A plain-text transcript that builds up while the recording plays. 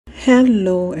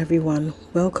Hello everyone,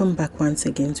 welcome back once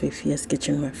again to a fierce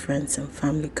kitchen where friends and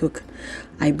family cook.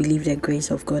 I believe the grace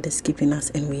of God is keeping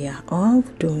us and we are all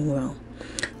doing well.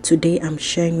 Today I'm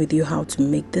sharing with you how to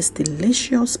make this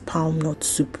delicious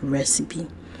PalmNutSoup recipe.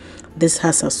 This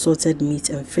has assorted meat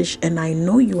and fish and I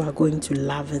know you are going to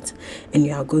love it and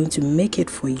you are going to make it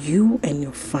for you and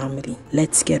your family.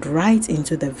 Let's get right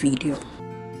into the video.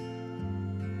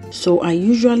 So I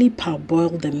usually parboil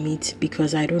the meat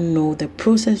because I don't know the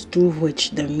process through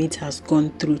which the meat has gone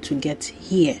through to get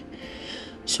here.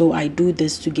 So I do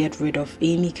this to get rid of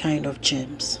any kind of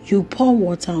germs. You pour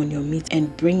water on your meat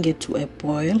and bring it to a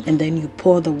boil, and then you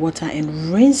pour the water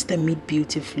and rinse the meat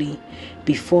beautifully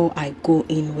before I go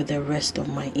in with the rest of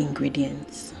my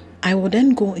ingredients. I will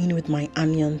then go in with my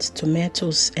onions,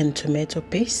 tomatoes and tomato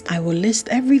paste. I will list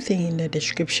everything in the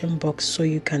description box so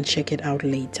you can check it out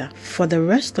later. For the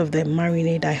rest of the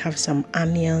marinade, I have some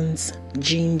onions,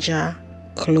 ginger,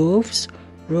 cloves,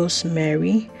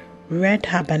 rosemary, red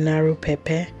habanero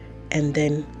pepper and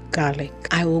then garlic.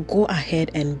 I will go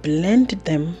ahead and blend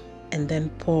them and then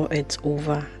pour it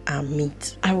over our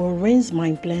meat. I will rinse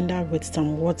my blender with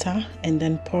some water and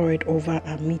then pour it over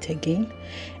our meat again,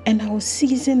 and I will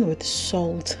season with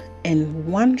salt and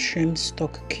 1 shrimp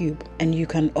stock cube, and you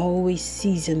can always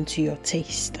season to your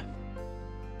taste.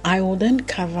 I will then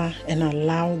cover and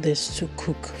allow this to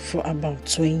cook for about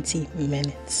 20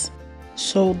 minutes.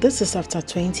 So this is after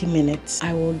 20 minutes.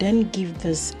 I will then give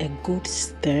this a good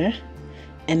stir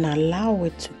and allow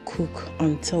it to cook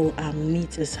until our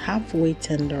meat is halfway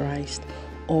tenderized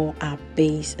or our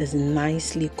base is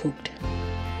nicely cooked.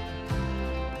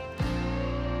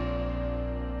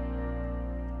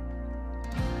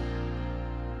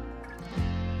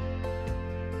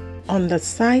 On the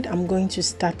side, I'm going to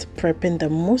start prepping the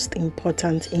most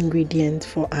important ingredient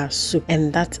for our soup,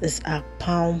 and that is our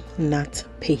palm nut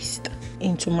paste.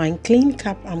 Into my clean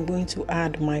cup, I'm going to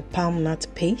add my palm nut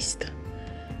paste,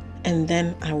 and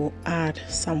then I will add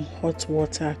some hot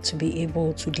water to be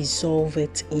able to dissolve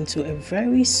it into a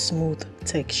very smooth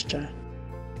texture.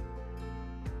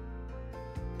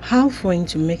 Halfway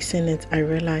into mixing it, I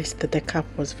realized that the cup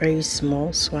was very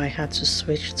small, so I had to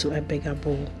switch to a bigger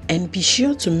bowl. And be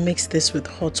sure to mix this with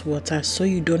hot water so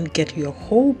you don't get your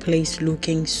whole place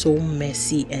looking so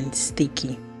messy and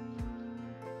sticky.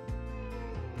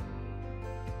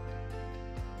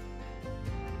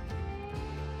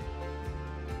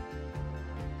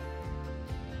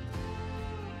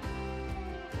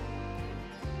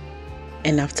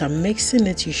 And after mixing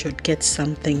it, you should get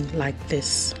something like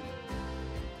this.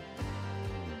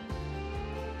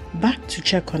 Back to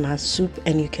check on our soup,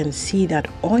 and you can see that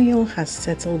oil has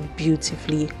settled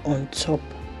beautifully on top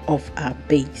of our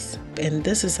base. And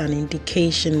this is an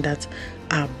indication that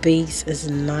our base is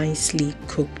nicely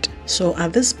cooked. So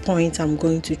at this point, I'm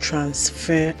going to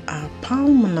transfer our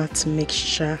palm nut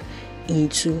mixture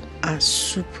into our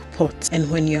soup pot. And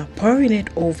when you are pouring it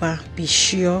over, be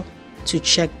sure to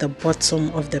check the bottom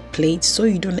of the plate so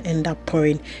you don't end up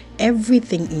pouring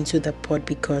everything into the pot,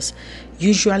 because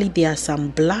usually there are some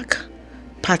black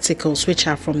particles which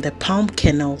are from the palm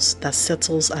kernels that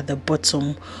settles at the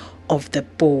bottom of the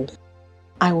bowl.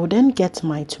 I will then get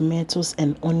my tomatoes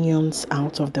and onions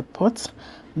out of the pot,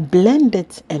 blend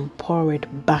it and pour it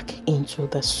back into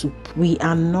the soup. We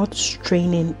are not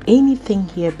straining anything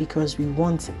here because we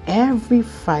want every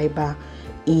fiber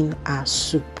in our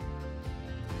soup.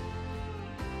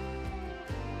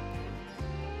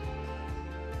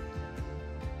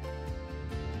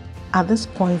 At this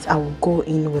point, I will go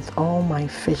in with all my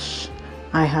fish.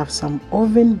 I have some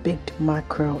oven baked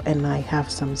mackerel and I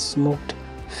have some smoked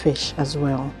fish as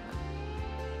well.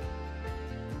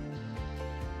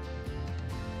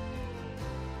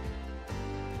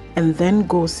 And then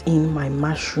goes in my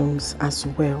mushrooms as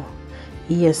well.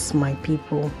 Yes, my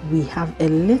people, we have a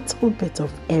little bit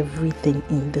of everything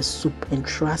in the soup, and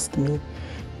trust me,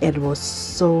 it was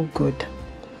so good.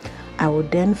 I will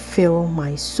then fill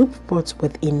my soup pot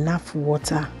with enough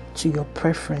water to your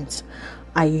preference.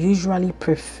 I usually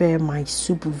prefer my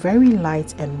soup very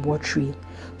light and watery,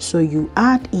 so you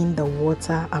add in the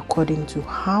water according to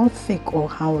how thick or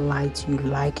how light you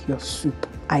like your soup.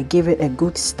 I give it a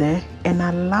good stir and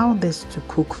allow this to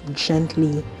cook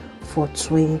gently for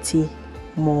 20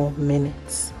 more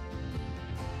minutes.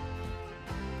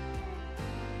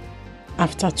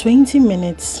 After 20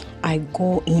 minutes, I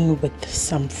go in with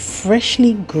some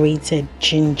freshly grated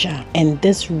ginger, and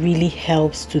this really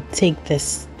helps to take the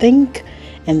stink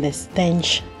and the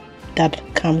stench that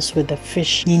comes with the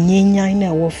fish. Yeah,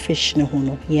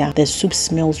 the soup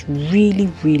smells really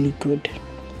good.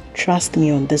 Trust me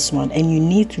on this one, and you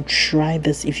need to try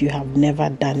this if you have never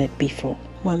done it before.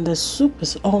 When the soup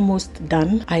is almost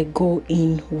done, I go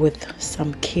in with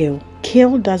some kale.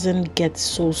 Kale doesn't get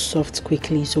so soft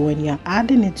quickly, so when you're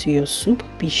adding it to your soup,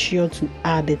 be sure to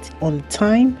add it on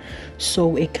time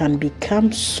so it can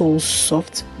become so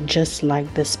soft just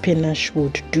like the spinach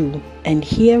would do. And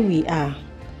here we are.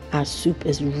 Our soup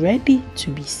is ready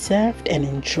to be served and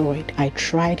enjoyed. I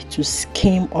tried to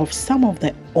skim off some of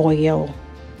the oil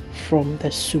from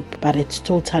the soup, but it's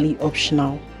totally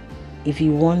optional. If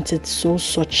you want it so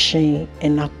sauté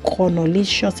and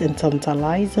acornolicious and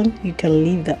tantalizing, you can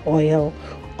leave the oil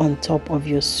on top of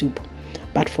your soup.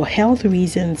 But for health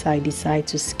reasons, I decide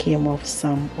to skim off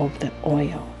some of the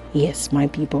oil. Yes, my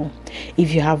people,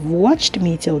 if you have watched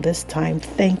me till this time,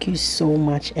 thank you so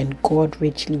much, and God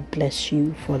richly bless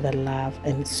you for the love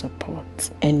and support.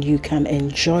 And you can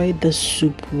enjoy the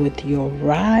soup with your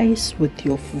rice, with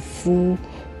your fufu,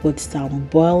 with some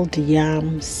boiled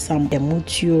yam, some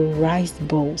emutio, rice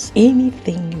balls,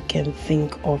 anything you can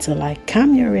think of. Till I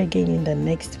come here again in the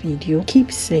next video,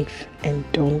 keep safe and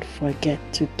don't forget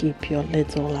to keep your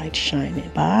little light shining.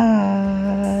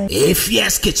 Bye.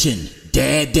 Yes Kitchen,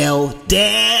 Daredel.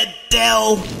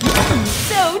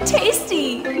 So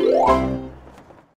tasty.